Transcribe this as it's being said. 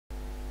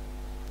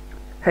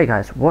Hey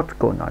guys, what's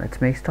going on? It's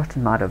me,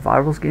 Stockton Mad of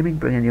Virals Gaming,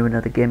 bringing you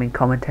another gaming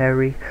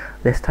commentary.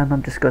 This time I'm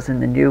discussing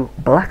the new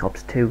Black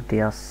Ops 2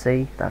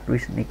 DLC that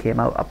recently came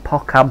out,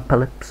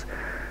 APOCAMPERLYPSE.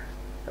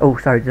 Oh,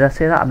 sorry, did I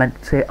say that? I meant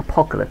to say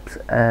Apocalypse.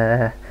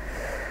 Yeah,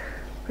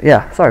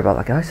 sorry about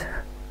that, guys.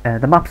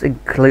 The maps in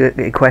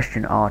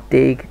question are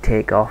Dig,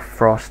 Takeoff,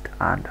 Frost,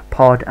 and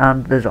Pod,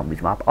 and the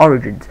Zombies map,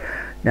 Origins.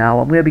 Now,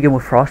 I'm going to begin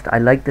with Frost. I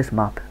like this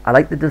map. I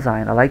like the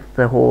design. I like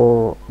the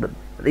whole...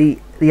 the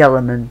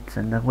elements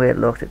and the way it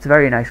looks. It's a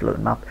very nice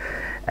looking map.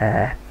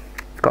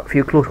 It's got a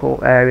few close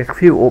areas, a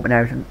few open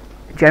areas, and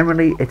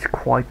generally it's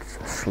quite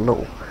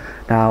slow.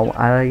 Now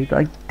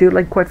I do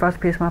like quite fast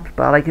paced maps,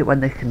 but I like it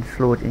when they can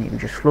slow it and you can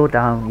just slow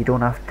down. You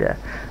don't have to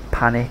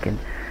panic and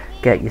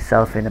get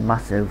yourself in a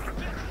massive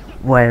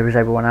whereas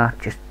everyone at.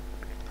 Just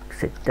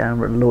sit down,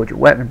 reload your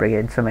weapon, bring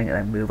in something, and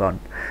then move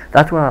on.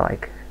 That's what I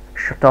like.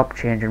 Stop,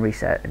 change, and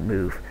reset, and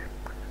move.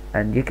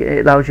 And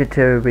it allows you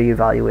to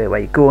reevaluate where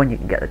you're going. You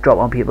can get the drop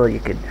on people, you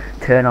can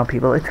turn on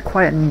people. It's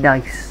quite a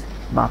nice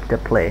map to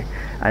play,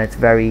 and it's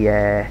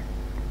very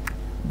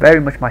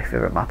much my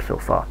favourite map so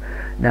far.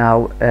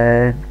 Now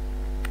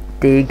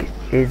Dig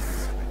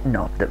is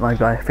not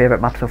my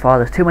favourite map so far.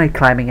 There's too many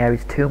climbing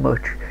areas, too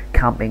much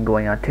camping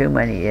going on, too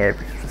many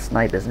areas for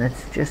snipers, and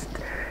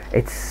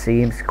it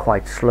seems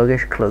quite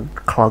sluggish,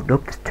 clogged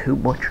up. There's too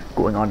much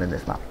going on in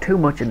this map,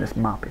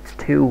 it's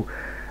too,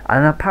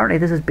 and apparently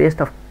this is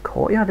based off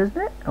Courtyard, isn't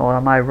it? Or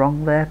am I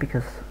wrong there?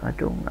 Because I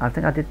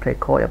think I did play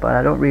Courtyard, but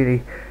I don't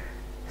really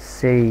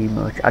see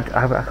much. I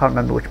can't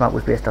remember which map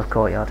was based off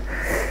Courtyard.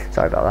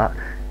 Sorry about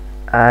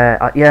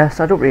that.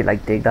 Yes, I don't really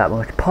like Dig that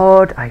much.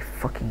 Pod, I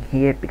fucking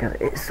hate because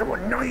it's so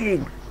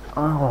annoying.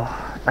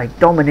 Oh, like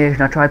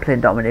Domination. I tried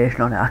playing Domination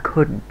on it. I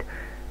couldn't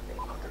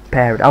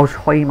pair it. I was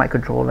holding my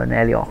controller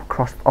nearly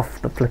crossed off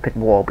the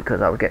flipping wall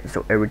because I was getting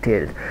so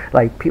irritated.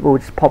 Like people were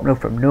just popping up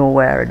from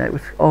nowhere, and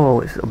it's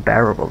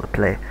unbearable to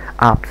play.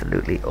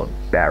 Absolutely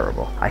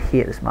unbearable. I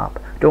hate this map.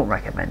 Don't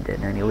recommend it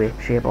in any way,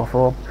 shape or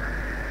form.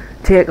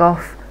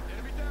 Takeoff,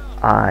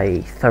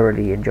 I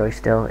thoroughly enjoy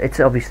still. It's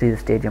obviously the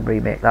Stadium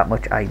remake, that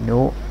much I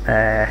know.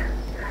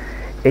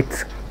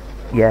 It's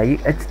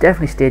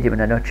definitely Stadium in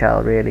a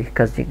nutshell, really,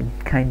 because you can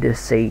kind of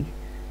see.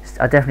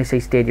 I definitely see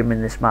Stadium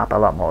in this map a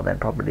lot more than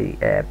probably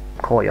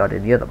Courtyard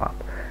in the other map.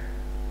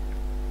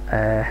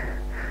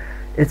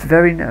 It's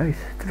very nice.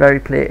 It's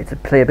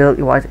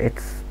playability wise,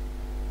 it's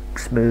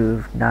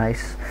smooth,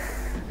 nice.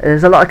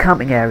 There's a lot of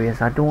camping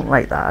areas. I don't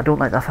like that. I don't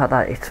like the fact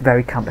that it's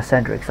very camper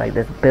centric. It's like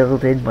there's a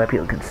building where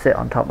people can sit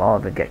on top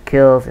of and get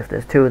kills. If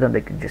there's two of them,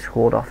 they can just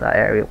hold off that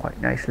area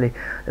quite nicely.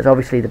 There's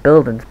obviously the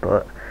buildings,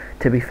 but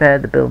to be fair,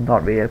 the building's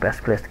not really the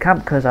best place to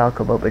camp because I'll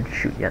come up and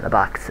shoot you in the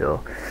back.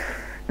 So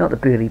not the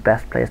really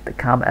best place to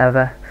camp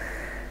ever.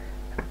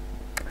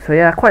 So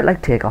yeah, I quite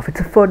like Takeoff. It's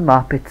a fun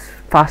map. It's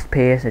fast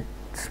paced, it's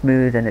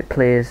smooth, and it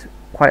plays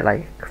quite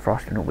like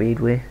Frost in a weird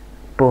way.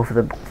 Both of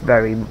them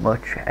very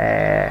much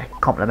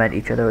complement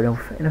each other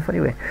in a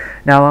funny way.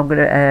 Now I'm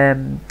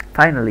gonna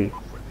finally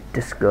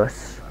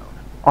discuss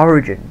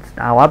Origins.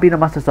 Now I've been a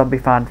massive zombie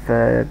fan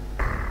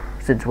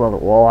since World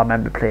at War. I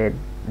remember playing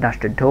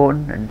Nashton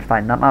Toten and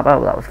finding that map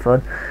out. That was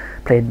fun.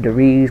 Playing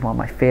Deriz, one of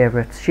my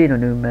favourites, Shino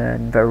Numa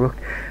and Verruk.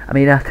 I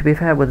mean, to be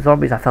fair, with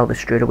zombies I felt they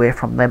strayed away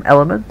from them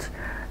elements,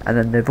 and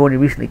then they've only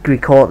recently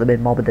recaught them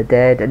in Mob of the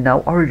Dead, and now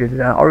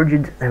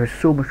Origins. There is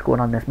so much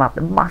going on in this map.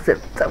 The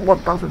massive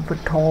 1,000 foot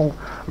tall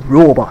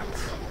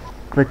robots.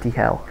 Bloody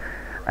hell.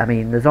 I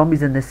mean, the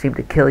zombies in this seem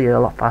to kill you a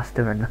lot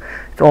faster, and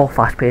it's all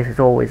fast paced.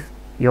 You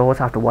always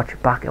have to watch your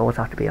back, you always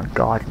have to be on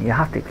guard, and you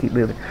have to keep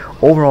moving.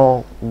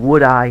 Overall,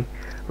 would I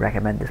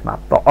recommend this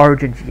map? But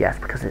Origins, yes,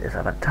 because it is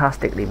a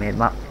fantastically made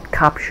map.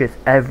 Captures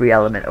every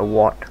element of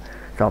what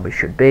zombies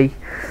should be.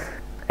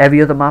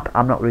 Every other map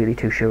I'm not really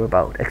too sure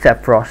about,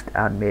 except Frost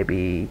and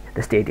maybe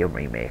the Stadium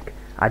remake.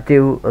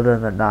 Other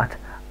than that,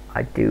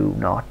 I do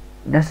not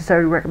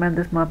necessarily recommend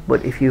this map,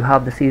 but if you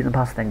have the season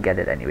pass, then get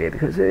it anyway,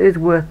 because it is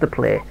worth the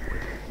play.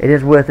 It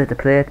is worth it to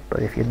play it,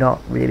 but if you're not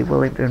really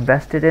willing to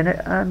invest it in it,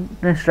 and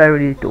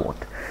necessarily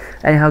don't.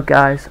 Anyhow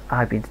guys,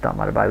 I've been Stockton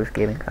Mad of Virals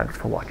Gaming. Thanks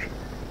for watching.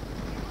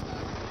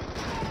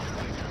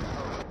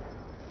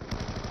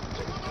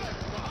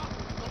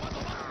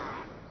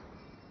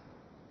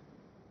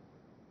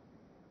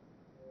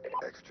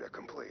 Extra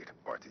complete,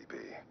 RTB.